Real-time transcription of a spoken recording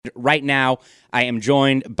Right now, I am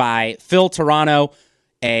joined by Phil Toronto,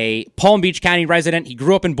 a Palm Beach County resident. He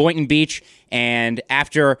grew up in Boynton Beach, and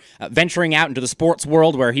after venturing out into the sports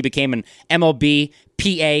world where he became an MLB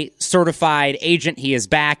PA certified agent, he is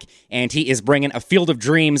back, and he is bringing a field of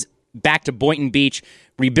dreams back to Boynton Beach,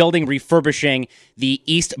 rebuilding, refurbishing the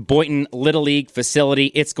East Boynton Little League facility.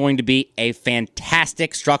 It's going to be a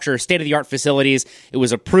fantastic structure, state-of-the-art facilities. It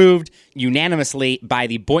was approved unanimously by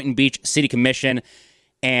the Boynton Beach City Commission,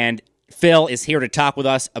 and Phil is here to talk with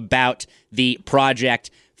us about the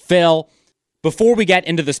project. Phil, before we get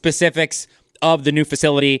into the specifics of the new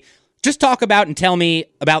facility, just talk about and tell me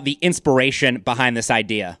about the inspiration behind this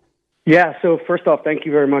idea. Yeah, so first off, thank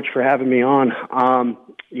you very much for having me on.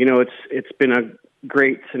 It's been a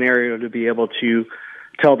great scenario to be able to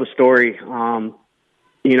tell the story.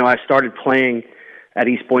 I started playing at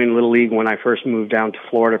East Boynton Little League when I first moved down to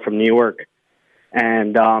Florida from New York.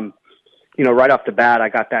 And, right off the bat, I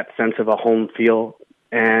got that sense of a home feel.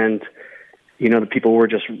 And, the people were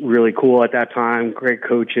just really cool at that time. Great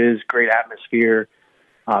coaches, great atmosphere,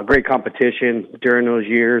 great competition during those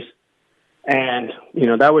years. And,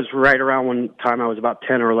 that was right around when time I was about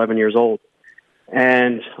 10 or 11 years old.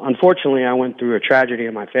 And unfortunately, I went through a tragedy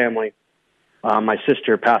in my family. My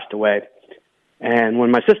sister passed away. And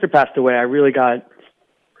when my sister passed away, I really got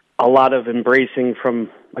a lot of embracing from,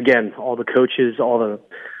 again, all the coaches, all the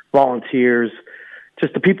volunteers,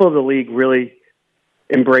 just the people of the league really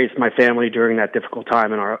embraced my family during that difficult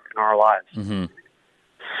time in our lives. Mm-hmm.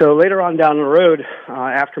 So later on down the road,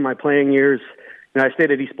 after my playing years, I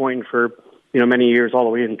stayed at East Boynton for, many years, all the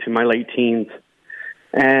way into my late teens.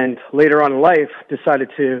 And later on in life,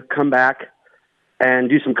 decided to come back and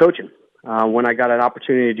do some coaching. When I got an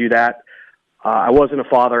opportunity to do that, I wasn't a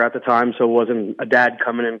father at the time, so it wasn't a dad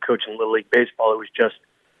coming in and coaching Little League Baseball. It was just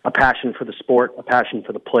a passion for the sport, a passion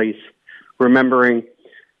for the place, remembering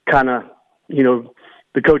kind of,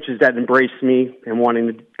 the coaches that embraced me and wanting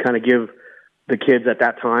to kind of give the kids at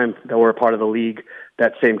that time that were a part of the league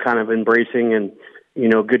that same kind of embracing and,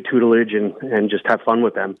 good tutelage and just have fun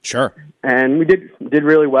with them. Sure. And we did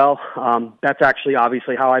really well. That's actually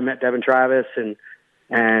obviously how I met Devin Travis and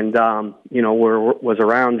was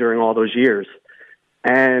around during all those years.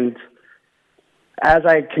 And as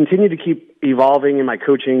I continued to keep evolving in my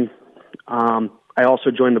coaching, I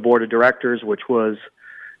also joined the board of directors, which was,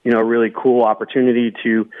 a really cool opportunity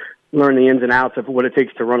to learn the ins and outs of what it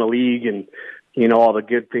takes to run a league and, all the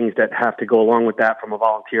good things that have to go along with that from a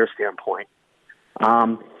volunteer standpoint.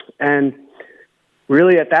 And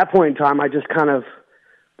really at that point in time, I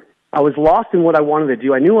was lost in what I wanted to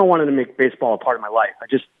do. I knew I wanted to make baseball a part of my life. I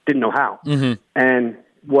just didn't know how. Mm-hmm. And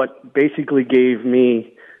what basically gave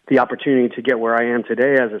me the opportunity to get where I am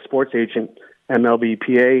today as a sports agent, MLB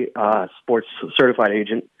PA, sports certified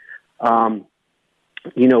agent,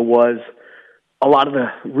 was a lot of the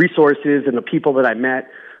resources and the people that I met,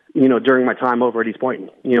 during my time over at East Boynton.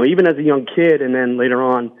 Even as a young kid and then later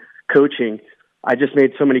on coaching, I just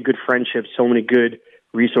made so many good friendships, so many good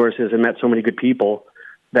resources, and met so many good people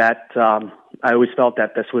that I always felt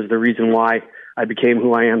that this was the reason why I became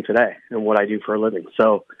who I am today and what I do for a living.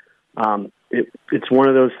 So it's one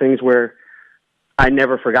of those things where I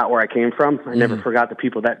never forgot where I came from. I never forgot the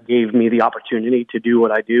people that gave me the opportunity to do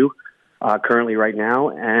what I do currently right now.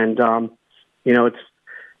 And,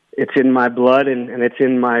 it's in my blood and it's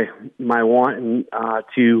in my want and,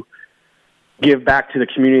 to give back to the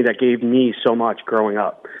community that gave me so much growing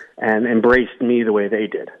up and embraced me the way they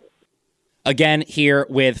did. Again, here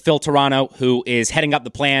with Phil Toronto, who is heading up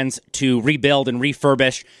the plans to rebuild and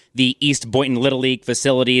refurbish the East Boynton Little League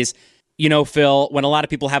facilities. Phil, when a lot of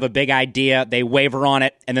people have a big idea, they waver on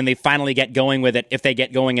it, and then they finally get going with it, if they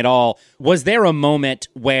get going at all. Was there a moment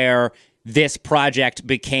where this project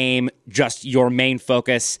became just your main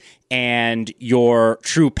focus and your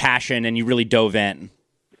true passion, and you really dove in?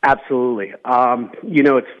 Absolutely.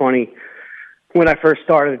 It's funny. When I first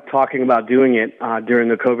started talking about doing it during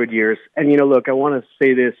the COVID years, and, look, I want to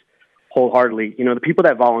say this wholeheartely. The people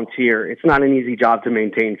that volunteer, it's not an easy job to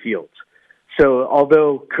maintain fields. So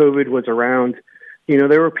although COVID was around,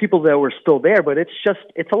 there were people that were still there, but it's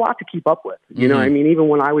a lot to keep up with. Even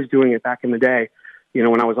when I was doing it back in the day,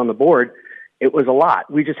 when I was on the board, it was a lot.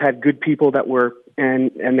 We just had good people that were, and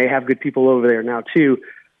they have good people over there now too,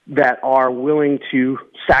 that are willing to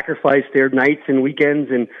sacrifice their nights and weekends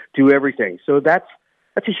and do everything. So that's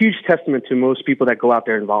a huge testament to most people that go out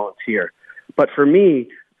there and volunteer. But for me,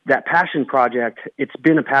 that passion project, it's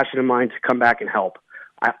been a passion of mine to come back and help.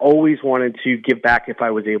 I always wanted to give back if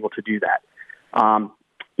I was able to do that.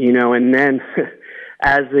 And then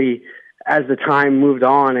as the time moved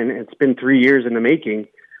on, and it's been 3 years in the making,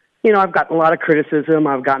 I've gotten a lot of criticism.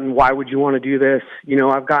 I've gotten, why would you want to do this?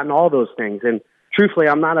 I've gotten all those things. And truthfully,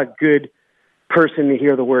 I'm not a good person to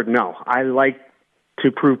hear the word no. I like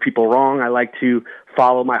to prove people wrong. I like to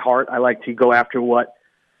follow my heart. I like to go after what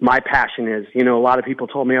my passion is. A lot of people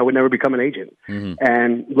told me I would never become an agent. Mm-hmm.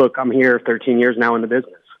 And look, I'm here 13 years now in the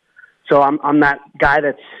business. So I'm that guy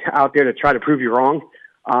that's out there to try to prove you wrong.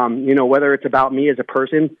 Whether it's about me as a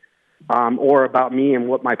person or about me and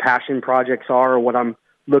what my passion projects are or what I'm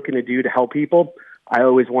looking to do to help people, I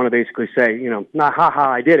always want to basically say, not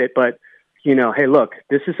I did it, but, hey, look,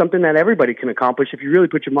 this is something that everybody can accomplish if you really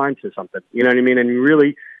put your mind to something, you know what I mean? And you're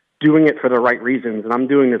really doing it for the right reasons. And I'm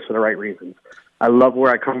doing this for the right reasons. I love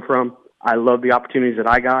where I come from. I love the opportunities that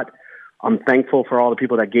I got. I'm thankful for all the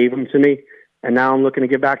people that gave them to me. And now I'm looking to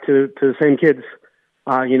get back to the same kids,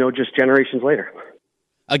 just generations later.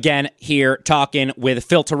 Again, here talking with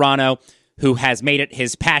Phil Toronto, who has made it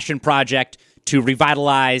his passion project to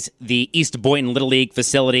revitalize the East Boynton Little League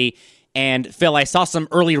facility. And Phil, I saw some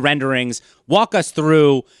early renderings. Walk us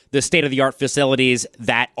through the state-of-the-art facilities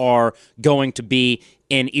that are going to be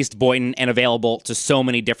in East Boynton and available to so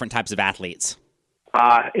many different types of athletes.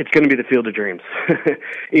 It's going to be the field of dreams.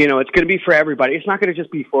 It's going to be for everybody. It's not going to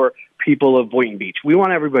just be for people of Boynton Beach. We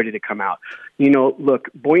want everybody to come out. Look,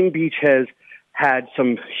 Boynton Beach has had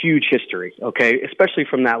some huge history, okay, especially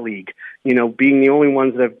from that league, being the only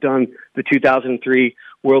ones that have done the 2003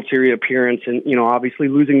 World Series appearance and, obviously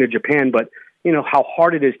losing to Japan, but, how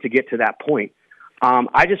hard it is to get to that point.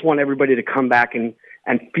 I just want everybody to come back and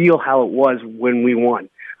feel how it was when we won.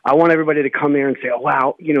 I want everybody to come there and say, oh,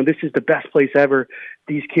 wow, this is the best place ever.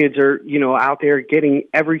 These kids are, out there getting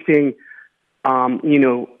everything,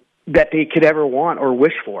 that they could ever want or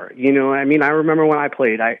wish for. I remember when I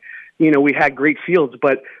played, we had great fields,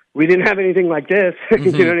 but we didn't have anything like this.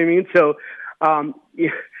 Mm-hmm. You know what I mean? So,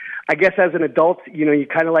 I guess as an adult, you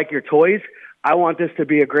kind of like your toys. I want this to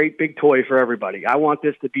be a great big toy for everybody. I want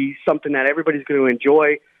this to be something that everybody's going to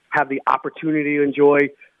enjoy, have the opportunity to enjoy,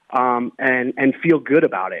 and feel good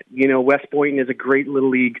about it. West Boynton is a great little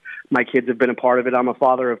league. My kids have been a part of it. I'm a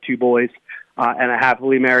father of two boys, and a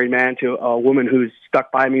happily married man to a woman who's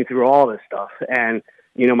stuck by me through all this stuff. And,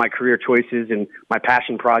 my career choices and my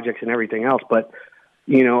passion projects and everything else. But,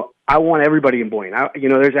 I want everybody in Boynton.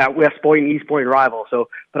 There's that West Boynton, East Boynton rival. So,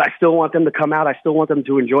 but I still want them to come out. I still want them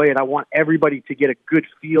to enjoy it. I want everybody to get a good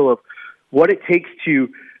feel of what it takes to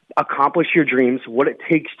accomplish your dreams, what it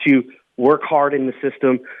takes to work hard in the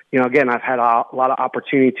system. Again, I've had a lot of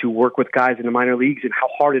opportunity to work with guys in the minor leagues and how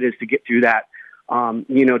hard it is to get through that.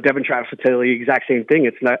 Devin Travis will tell you the exact same thing.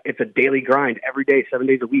 It's a daily grind every day, 7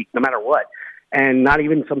 days a week, no matter what. And not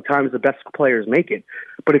even sometimes the best players make it.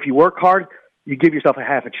 But if you work hard, you give yourself a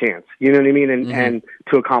half a chance, you know what I mean? And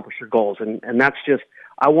to accomplish your goals. And that's just,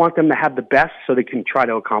 I want them to have the best so they can try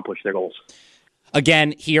to accomplish their goals.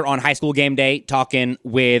 Again, here on High School Game Day, talking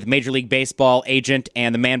with Major League Baseball agent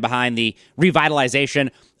and the man behind the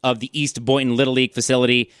revitalization of the East Boynton Little League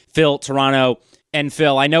facility, Phil Toronto. And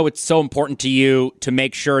Phil, I know it's so important to you to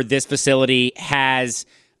make sure this facility has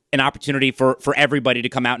an opportunity for everybody to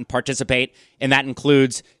come out and participate, and that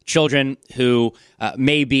includes children who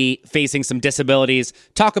may be facing some disabilities.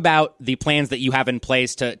 Talk about the plans that you have in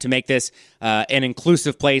place to make this an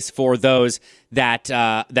inclusive place for those that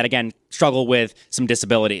again, struggle with some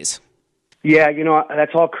disabilities. Yeah,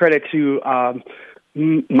 that's all credit to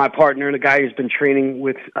my partner, the guy who's been training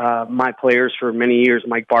with my players for many years,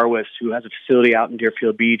 Mike Barwis, who has a facility out in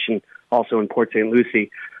Deerfield Beach and also in Port St.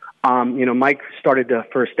 Lucie. Mike started the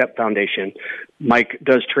First Step Foundation. Mike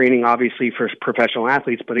does training, obviously, for professional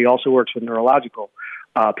athletes, but he also works with neurological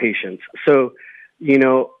patients. So,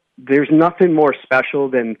 there's nothing more special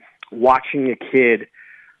than watching a kid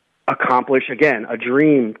accomplish, again, a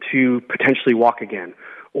dream to potentially walk again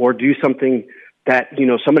or do something that,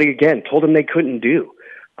 somebody, again, told them they couldn't do.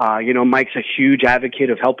 Mike's a huge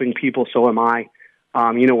advocate of helping people, so am I.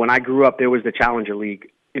 When I grew up, there was the Challenger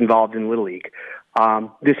League involved in Little League.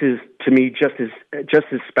 This is, to me, just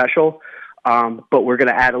as special, but we're going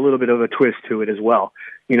to add a little bit of a twist to it as well.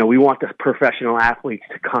 We want the professional athletes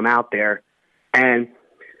to come out there, and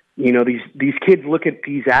these kids look at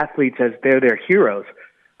these athletes as they're their heroes.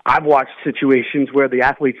 I've watched situations where the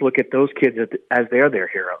athletes look at those kids as they're their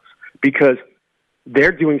heroes because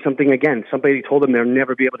they're doing something, again, somebody told them they'll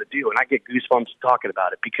never be able to do, and I get goosebumps talking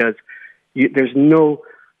about it because there's no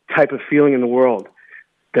type of feeling in the world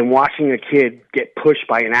than watching a kid get pushed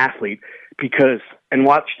by an athlete and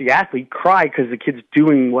watch the athlete cry because the kid's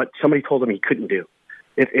doing what somebody told him he couldn't do.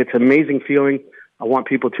 It's an amazing feeling. I want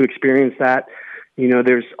people to experience that.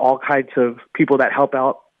 There's all kinds of people that help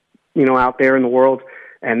out, out there in the world.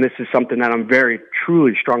 And this is something that I'm very,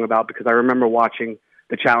 truly strong about, because I remember watching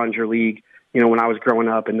the Challenger League, when I was growing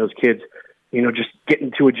up, and those kids, just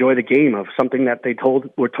getting to enjoy the game of something that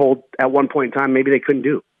were told at one point in time maybe they couldn't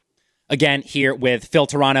do. Again, here with Phil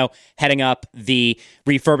Toronto, heading up the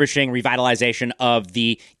revitalization of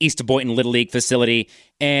the East Boynton Little League facility.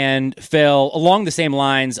 And Phil, along the same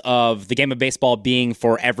lines of the game of baseball being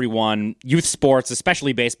for everyone, youth sports,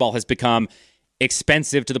 especially baseball, has become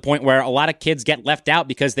expensive to the point where a lot of kids get left out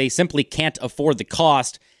because they simply can't afford the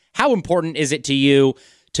cost. How important is it to you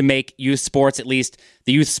to make youth sports, at least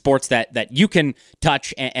the youth sports that you can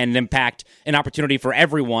touch and impact, an opportunity for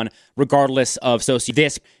everyone, regardless of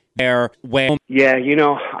this? Yeah,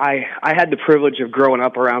 I had the privilege of growing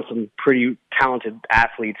up around some pretty talented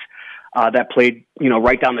athletes that played,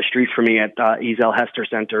 right down the street from me at Ezel Hester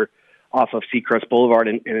Center off of Seacrest Boulevard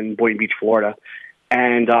in Boynton Beach, Florida.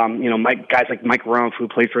 And, guys like Mike Rumpf, who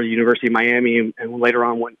played for the University of Miami and later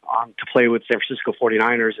on went on to play with San Francisco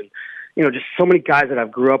 49ers. And, just so many guys that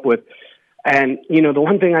I've grew up with. And, the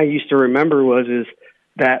one thing I used to remember is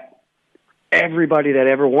that everybody that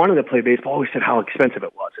ever wanted to play baseball always said how expensive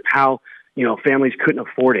it was and how, families couldn't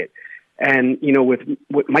afford it. And, with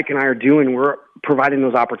what Mike and I are doing, we're providing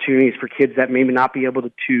those opportunities for kids that maybe not be able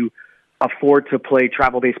to afford to play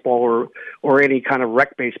travel baseball or any kind of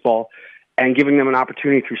rec baseball, and giving them an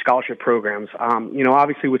opportunity through scholarship programs.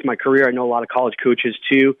 Obviously with my career, I know a lot of college coaches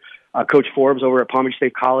too. Coach Forbes over at Palm Beach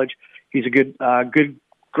State College, he's a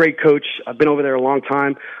great coach. I've been over there a long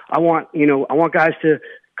time. I want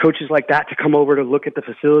coaches like that to come over to look at the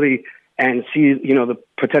facility and see, the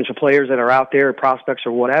potential players that are out there, prospects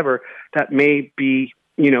or whatever, that may be,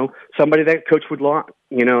 somebody that coach would want,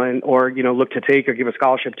 or look to take or give a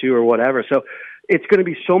scholarship to or whatever. So it's going to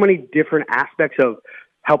be so many different aspects of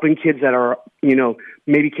helping kids that are,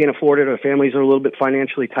 maybe can't afford it, or families are a little bit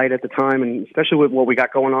financially tight at the time. And especially with what we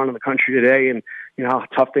got going on in the country today and, how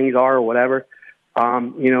tough things are or whatever.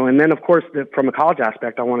 And then of course, from a college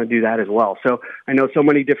aspect, I want to do that as well. So I know so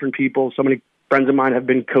many different people, so many friends of mine have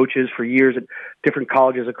been coaches for years at different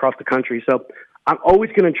colleges across the country. So I'm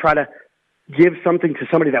always going to try to give something to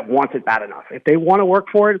somebody that wants it bad enough. If they want to work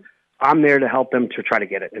for it, I'm there to help them to try to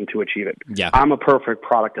get it and to achieve it. Yeah. I'm a perfect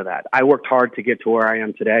product of that. I worked hard to get to where I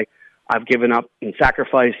am today. I've given up and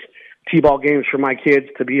sacrificed T-ball games for my kids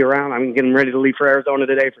to be around. I'm getting ready to leave for Arizona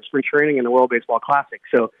today for spring training and the World Baseball Classic.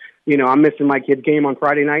 So, I'm missing my kid's game on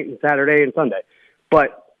Friday night and Saturday and Sunday.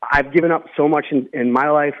 But I've given up so much in my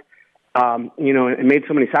life, and made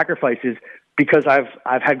so many sacrifices because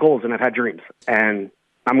I've had goals and I've had dreams. And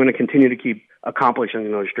I'm going to continue to keep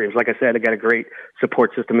accomplishing those dreams. Like I said, I got a great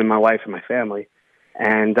support system in my wife and my family.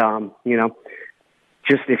 And,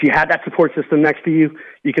 just if you had that support system next to you,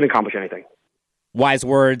 you can accomplish anything. Wise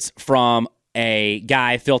words from a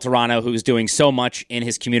guy, Phil Toronto, who's doing so much in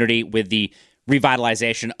his community with the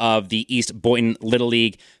revitalization of the East Boynton Little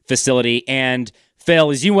League facility. And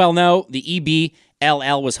Phil, as you well know, the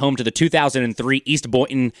EBLL was home to the 2003 East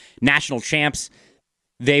Boynton National Champs.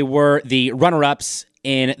 They were the runner-ups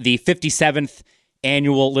in the 57th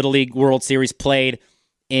annual Little League World Series, played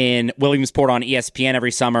in Williamsport on ESPN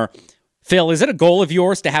every summer. Phil, is it a goal of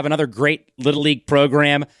yours to have another great Little League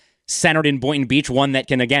program centered in Boynton Beach, one that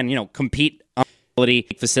can, again, compete on the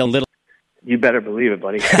facility? You better believe it,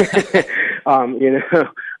 buddy. I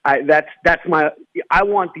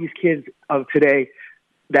want these kids of today,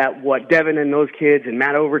 that what Devin and those kids and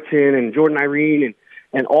Matt Overton and Jordan Irene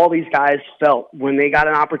and all these guys felt when they got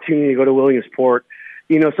an opportunity to go to Williamsport.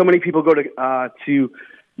 So many people go to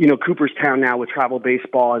Cooperstown now with travel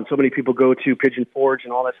baseball, and so many people go to Pigeon Forge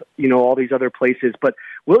and all this, all these other places. But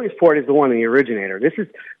Williamsport is the one, the originator. This is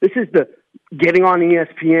the getting on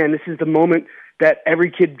ESPN. This is the moment that every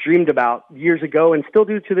kid dreamed about years ago and still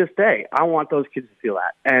do to this day. I want those kids to feel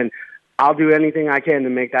that, and I'll do anything I can to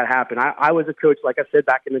make that happen. I was a coach, like I said,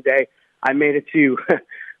 back in the day. I made it to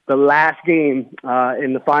the last game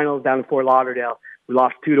in the finals down in Fort Lauderdale. We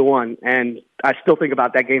lost 2-1, and I still think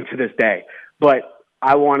about that game to this day. But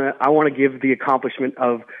I want to give the accomplishment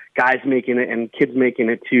of guys making it and kids making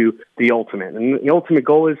it to the ultimate. And the ultimate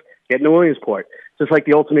goal is getting to Williamsport. Just like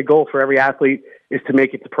the ultimate goal for every athlete is to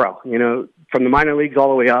make it to pro. From the minor leagues all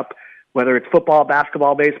the way up, whether it's football,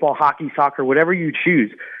 basketball, baseball, hockey, soccer, whatever you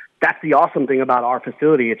choose. That's the awesome thing about our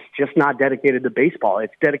facility. It's just not dedicated to baseball.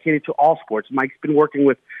 It's dedicated to all sports. Mike's been working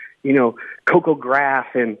with, Coco Graf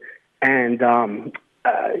and Ennis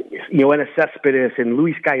Cespedes and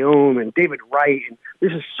Luis Guillaume and David Wright. And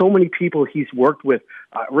there's just so many people he's worked with.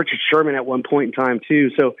 Richard Sherman at one point in time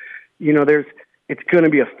too. So, it's going to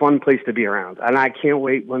be a fun place to be around. And I can't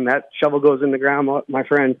wait when that shovel goes in the ground, my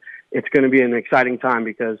friend. It's going to be an exciting time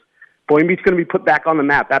because Boynton Beach is going to be put back on the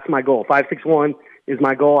map. That's my goal. 561 is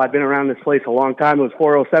my goal. I've been around this place a long time. It was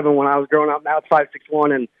 407 when I was growing up. Now it's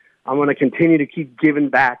 561, and I'm going to continue to keep giving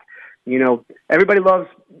back. You know, everybody loves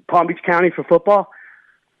Palm Beach County for football.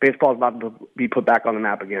 Baseball is about to be put back on the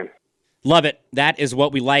map again. Love it. That is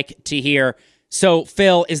what we like to hear. So,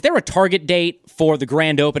 Phil, is there a target date for the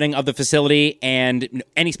grand opening of the facility and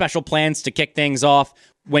any special plans to kick things off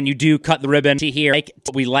when you do cut the ribbon to here?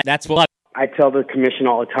 That's what I tell the commission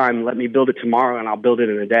all the time, let me build it tomorrow and I'll build it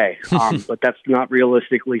in a day. But that's not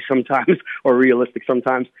realistic sometimes.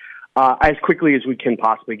 As quickly as we can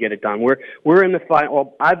possibly get it done. We're in the final.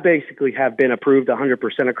 Well, I basically have been approved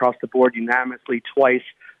 100% across the board unanimously twice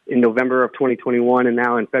in November of 2021 and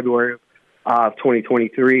now in February of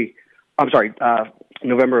 2023. I'm sorry,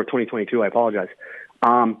 November of 2022. I apologize.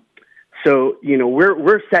 So, you know,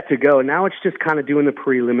 we're set to go. Now it's just kind of doing the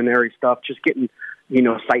preliminary stuff, just getting, you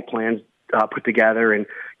know, site plans put together and,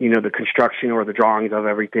 you know, the construction or the drawings of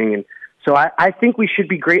everything. And so I think we should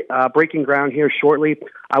be great breaking ground here shortly.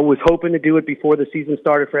 I was hoping to do it before the season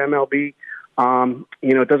started for MLB.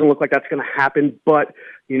 You know, it doesn't look like that's going to happen, but,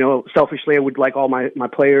 you know, selfishly, I would like all my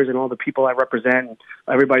players and all the people I represent and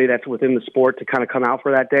everybody that's within the sport to kind of come out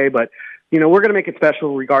for that day. But, you know, we're going to make it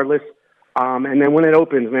special regardless. And then when it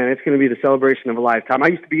opens, man, it's going to be the celebration of a lifetime. I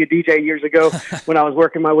used to be a DJ years ago when I was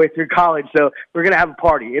working my way through college. So we're going to have a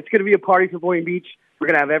party. It's going to be a party for Boynton Beach. We're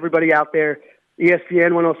going to have everybody out there.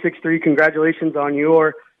 ESPN 106.3, congratulations on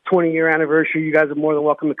your 20-year anniversary. You guys are more than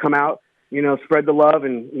welcome to come out, you know, spread the love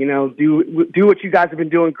and, you know, do what you guys have been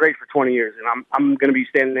doing great for 20 years. And I'm going to be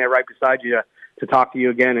standing there right beside you to talk to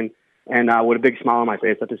you again and with a big smile on my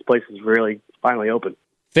face that this place is really finally open.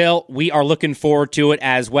 Phil, we are looking forward to it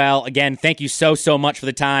as well. Again, thank you so much for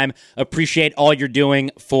the time. Appreciate all you're doing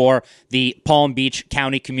for the Palm Beach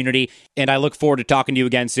County community, and I look forward to talking to you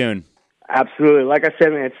again soon. Absolutely. Like I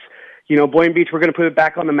said, man, it's, you know, Boynton Beach, we're going to put it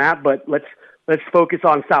back on the map, but let's focus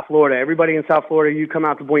on South Florida. Everybody in South Florida, you come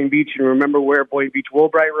out to Boynton Beach and remember where Boynton Beach,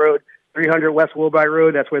 Woolbright Road, 300 West Woolbright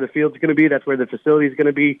Road, that's where the field's going to be. That's where the facility is going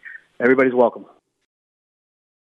to be. Everybody's welcome.